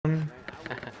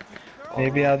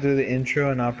Maybe Oh, I'll do the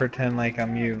intro and I'll pretend like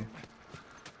I'm you.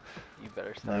 you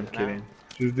better No, start I'm it now. kidding.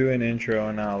 Just do an intro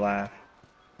and I'll laugh.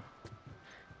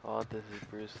 Well, this is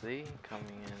Bruce Lee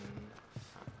coming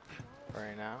in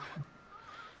right now.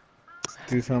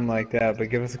 Do something like that, but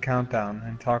give us a countdown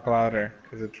and talk louder,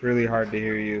 because it's really hard to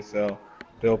hear you, so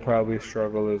they'll probably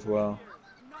struggle as well.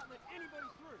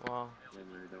 Well,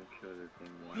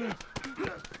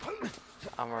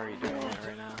 I'm already doing it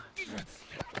right now.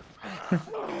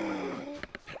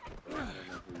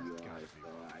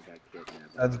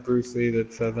 That's Bruce Lee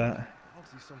that said that.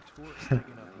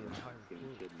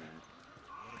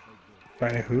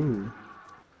 By who?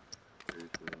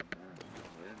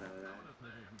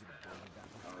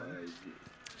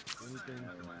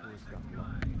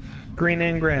 Green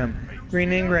Ingram.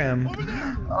 Green Ingram.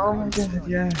 Oh my god,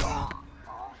 yes.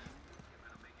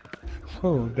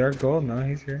 Oh, Dark Gold, no,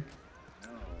 he's here.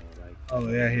 Oh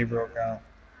yeah, he broke out.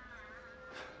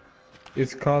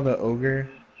 It's called the Ogre.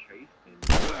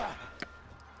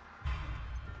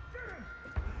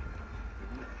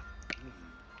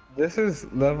 This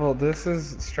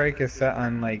is Strike is set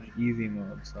on like easy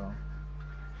mode, so.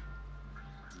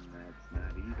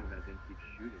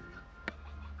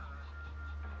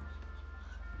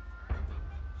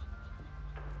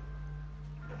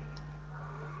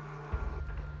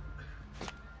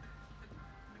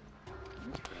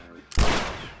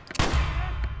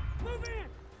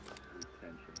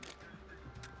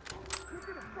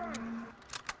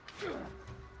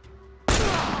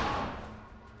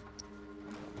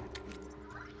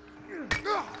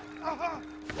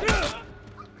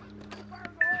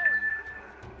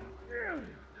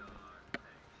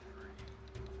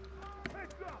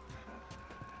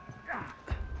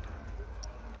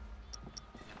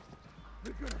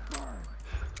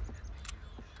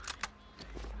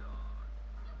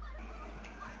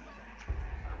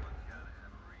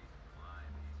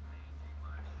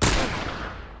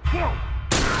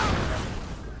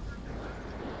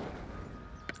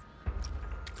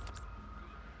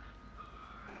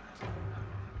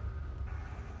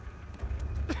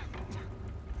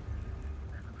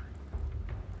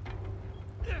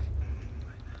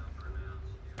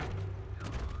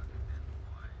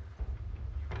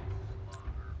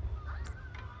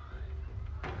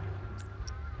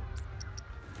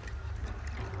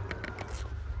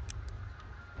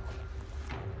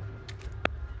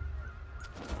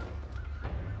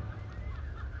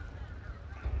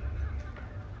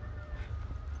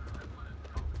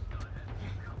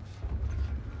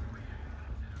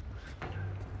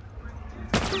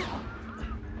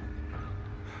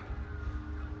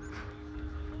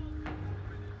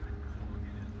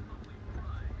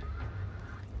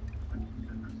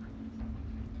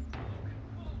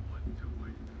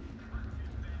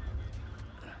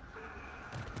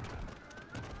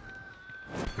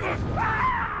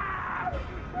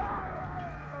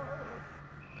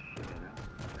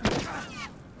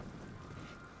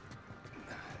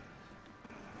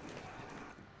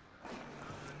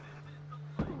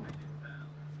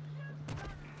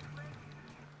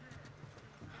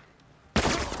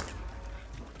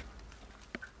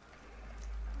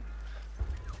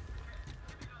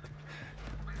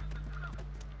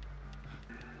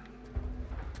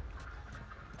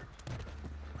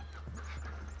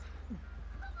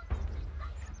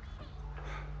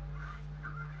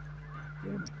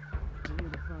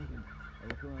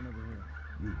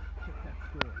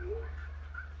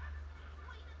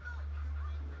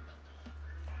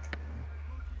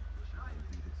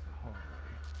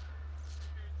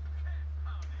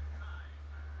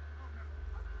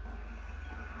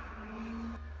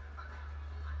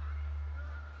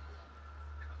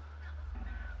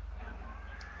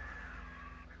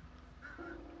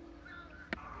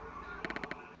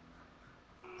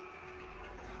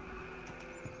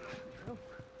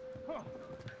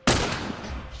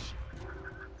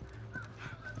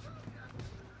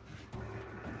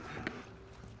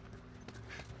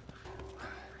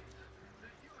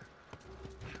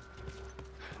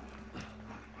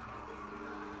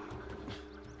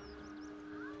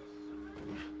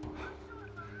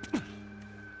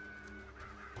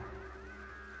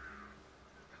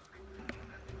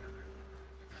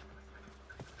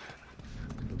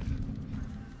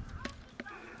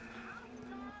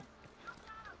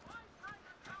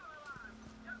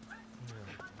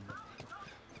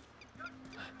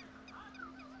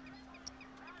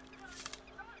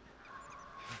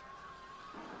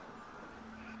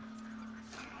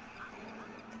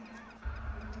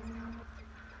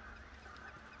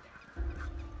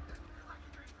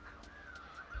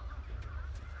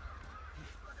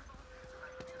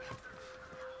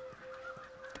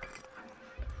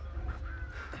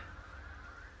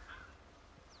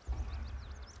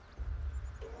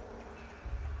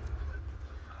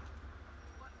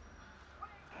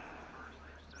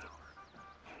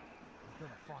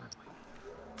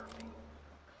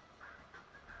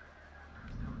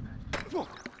 Wow,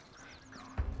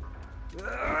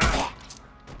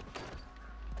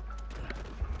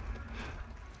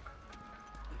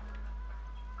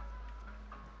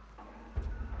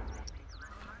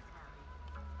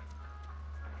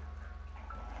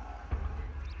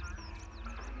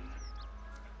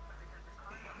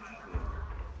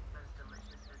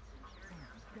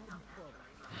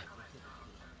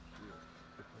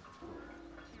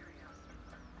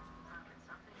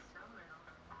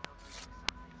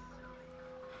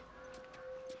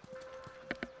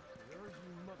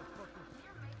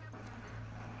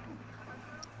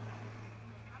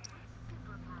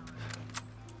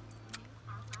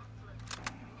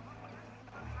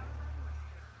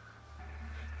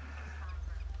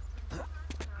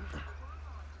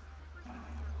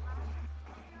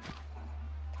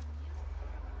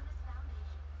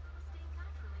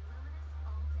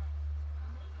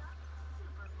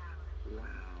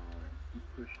 he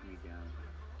pushed me down.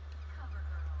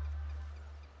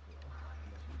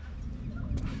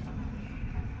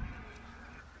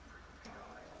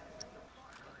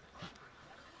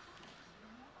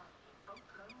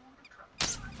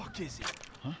 Fuck is he?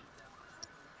 Huh?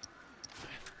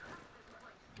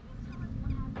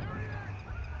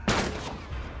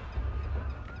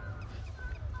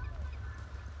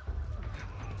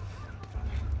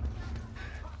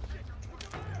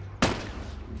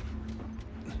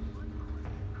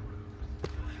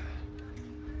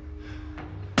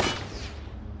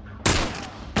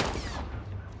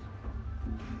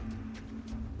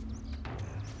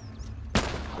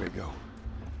 There you go.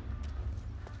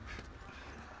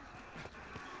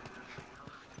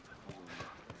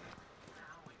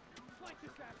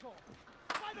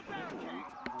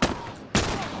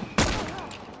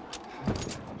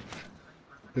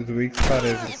 His weak spot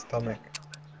is his stomach.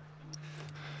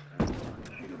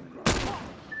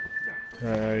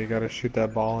 You gotta shoot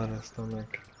that ball in his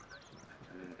stomach.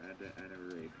 I don't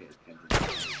really pay attention to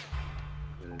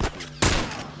what it's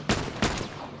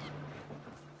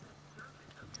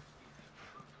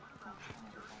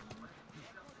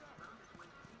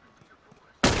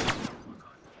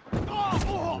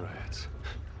Rats.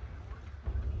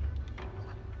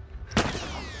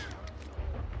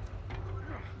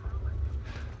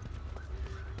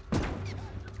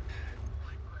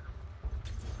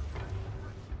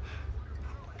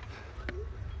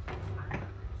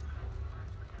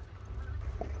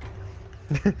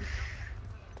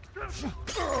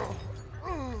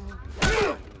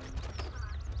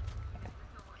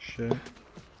 Shit.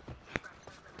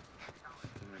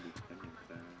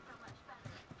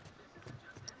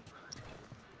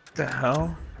 The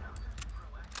hell?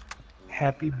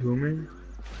 Happy Boomer?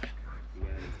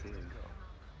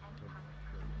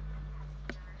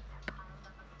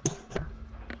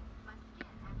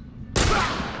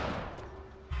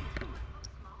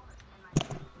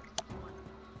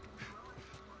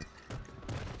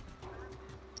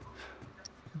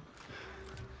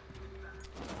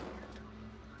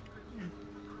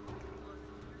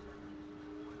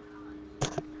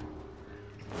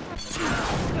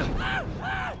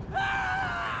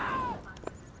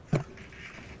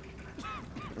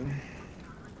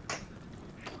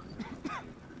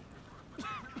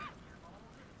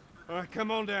 All right,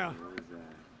 come on down.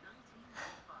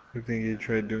 I think he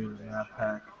tried doing that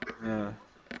pack. Yeah.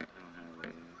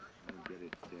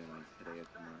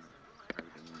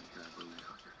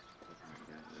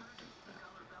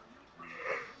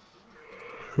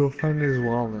 Go find his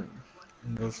wallet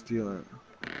and go steal it.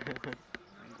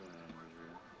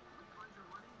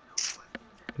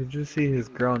 Did you see his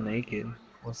girl naked?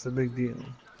 What's the big deal?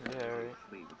 Yeah,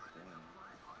 right.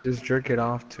 Just jerk it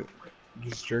off to.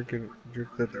 Just jerk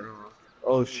the girl off.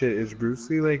 Oh shit, is Bruce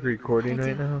Lee like recording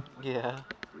right now? Yeah.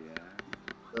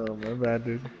 Oh my bad,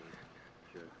 dude.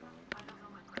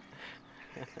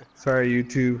 Sorry,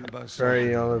 YouTube.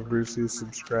 Sorry, all of Bruce Lee's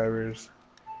subscribers.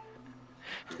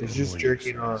 It's just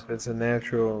jerking off. It's a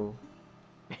natural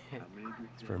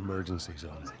It's for emergencies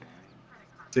only.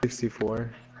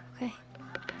 64. Okay.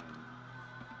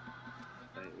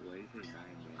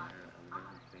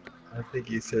 I think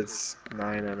he says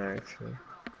 9 on accident.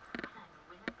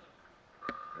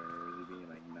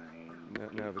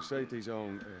 Now the safety's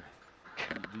on.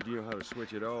 Do you know how to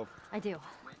switch it off? I do.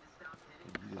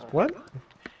 What?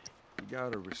 You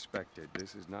gotta respect it.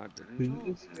 This is not. Did you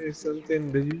just say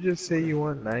something? Did you just say you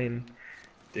want 9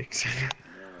 dicks?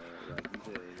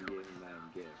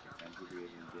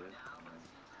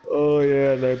 Oh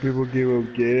yeah, that people give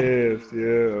him gifts,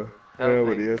 yeah. Yeah,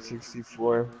 but he has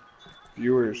 64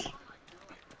 viewers.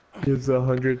 He has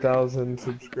 100,000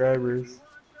 subscribers.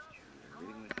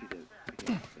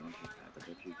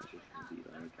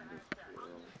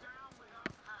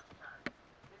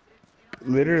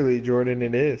 Literally, Jordan,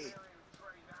 it is.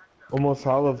 Almost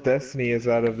all of Destiny is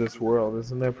out of this world.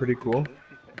 Isn't that pretty cool?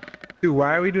 Dude,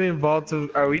 why are we doing vaults of?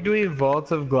 Are we doing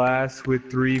vaults of glass with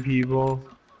 3 people? Hold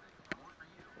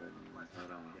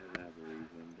on, he doesn't have a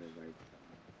reason to like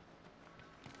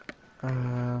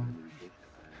Uh, need this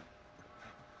class.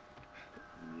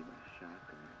 I need my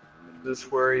shotgun. I'm gonna need this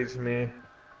this worries class. me.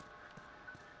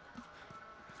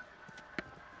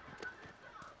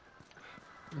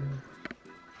 So let me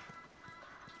see.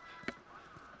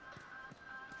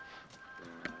 So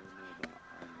I don't know about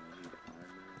armor. I need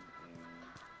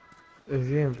armor and Is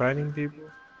he inviting people?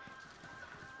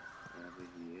 whatever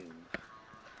he is.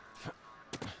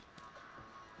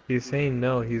 He's saying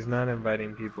no. He's not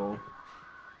inviting people.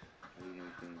 How do you know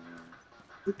he's saying no?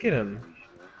 Look at Are him. you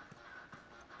sure?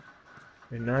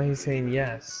 And now he's saying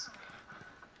yes.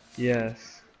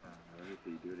 Yes. Let me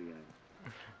see. Do it again.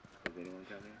 Is anyone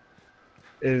coming?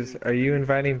 Are you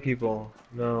inviting people?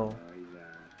 No. No, he's I'm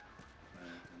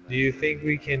Do not you think inviting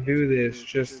we can do this,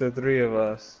 just the 3 of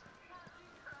us?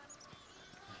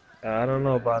 I don't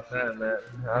know about that, man.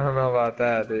 I don't know about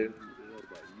that, dude. Yeah,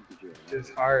 but you could do it. It's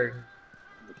just hard.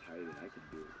 I'm retarded. I can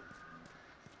do it.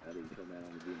 Now that you told me I don't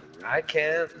want to be in the room.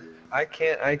 I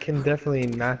can't. I can definitely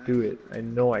not do it. I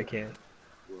know I can't.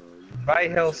 Well, you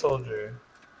Invite Hell Soldier.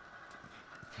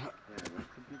 yeah, let some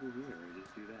people here.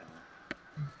 Just do that.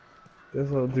 This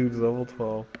little dude's level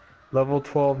 12. Level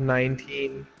 12,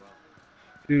 19.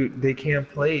 Dude, they can't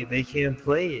play it. They can't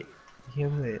play it. They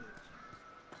can't play it.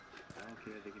 I don't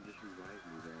care. They can just revive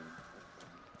me then.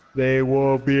 That's fine. They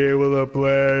won't be able to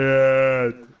play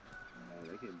it. No,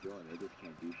 they can join. They just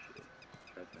can't do shit.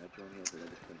 Trust me, I joined here for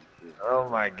level 22. Oh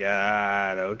my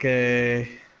god, okay.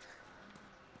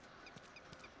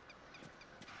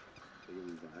 They can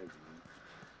revive me.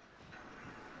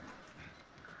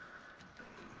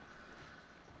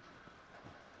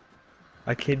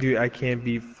 I can't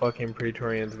beat fucking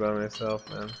Praetorians by myself,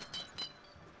 man.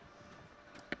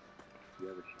 You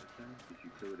have a shotgun? Did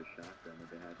you kill with a shotgun if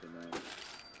they had to know,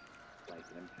 like,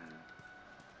 impact?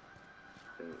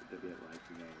 So, to get, like,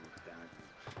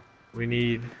 staggered. We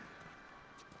need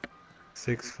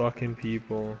 6 fucking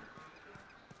people.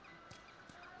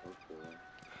 Or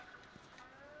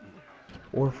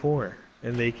 4. Or 4.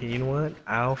 And they can, you know what?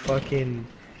 I'll fucking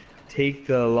take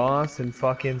the loss and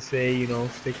fucking say, you know,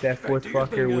 stick that 4th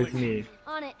fucker with me.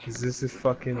 On it. Cause this is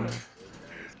fucking...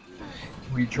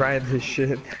 We tried this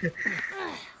shit.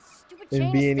 Stupid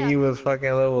And chain B&E is was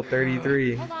fucking level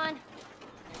 33. stuck. Hold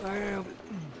on.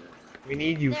 We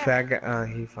need you, There. fat guy.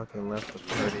 He fucking left the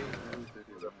party.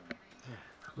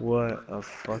 What a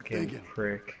fucking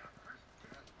prick.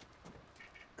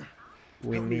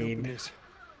 We need...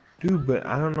 Dude, but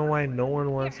I don't know why no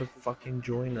one wants to fucking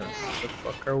join us. What the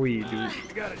fuck are we, dude?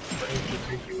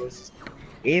 It's ridiculous.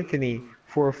 Anthony,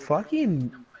 for a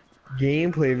fucking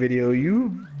gameplay video,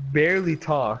 you barely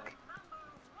talk.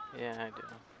 Yeah, I do.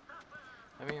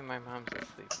 I mean, my mom's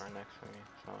asleep right next to me,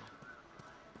 so.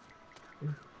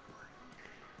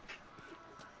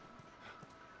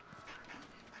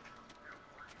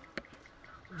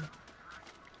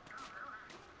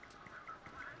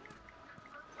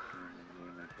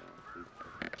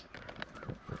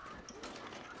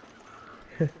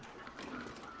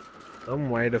 I'm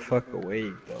wide the fuck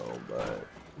awake though, but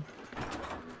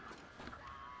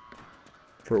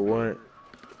for what?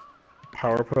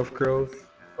 Powerpuff Girls?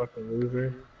 Fucking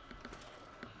loser.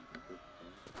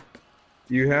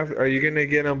 Are you gonna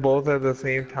get them both at the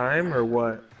same time or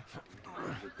what?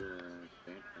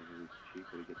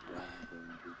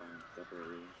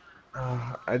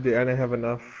 I didn't have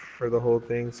enough for the whole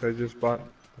thing, so I just bought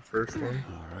the first one.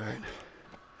 Alright.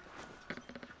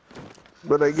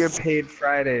 But I get paid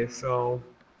Friday, so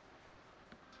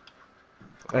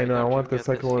I know I don't want you the get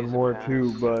second one season more pass?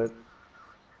 too, but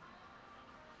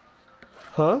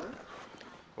huh?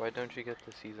 Why don't you get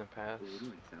the season pass?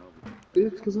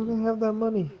 It's because I don't have that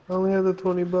money. I only have the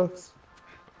 20 bucks.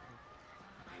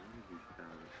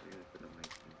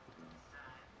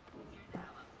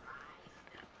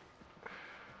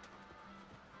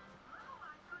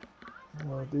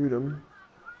 Oh, dude, I'm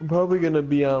probably gonna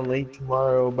be on late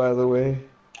tomorrow, by the way.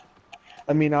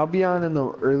 I mean, I'll be on in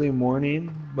the early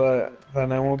morning, but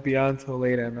then I won't be on till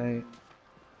late at night.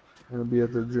 I'm gonna be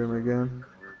at the gym again.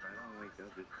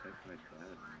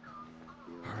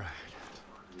 Alright.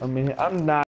 I mean, I'm not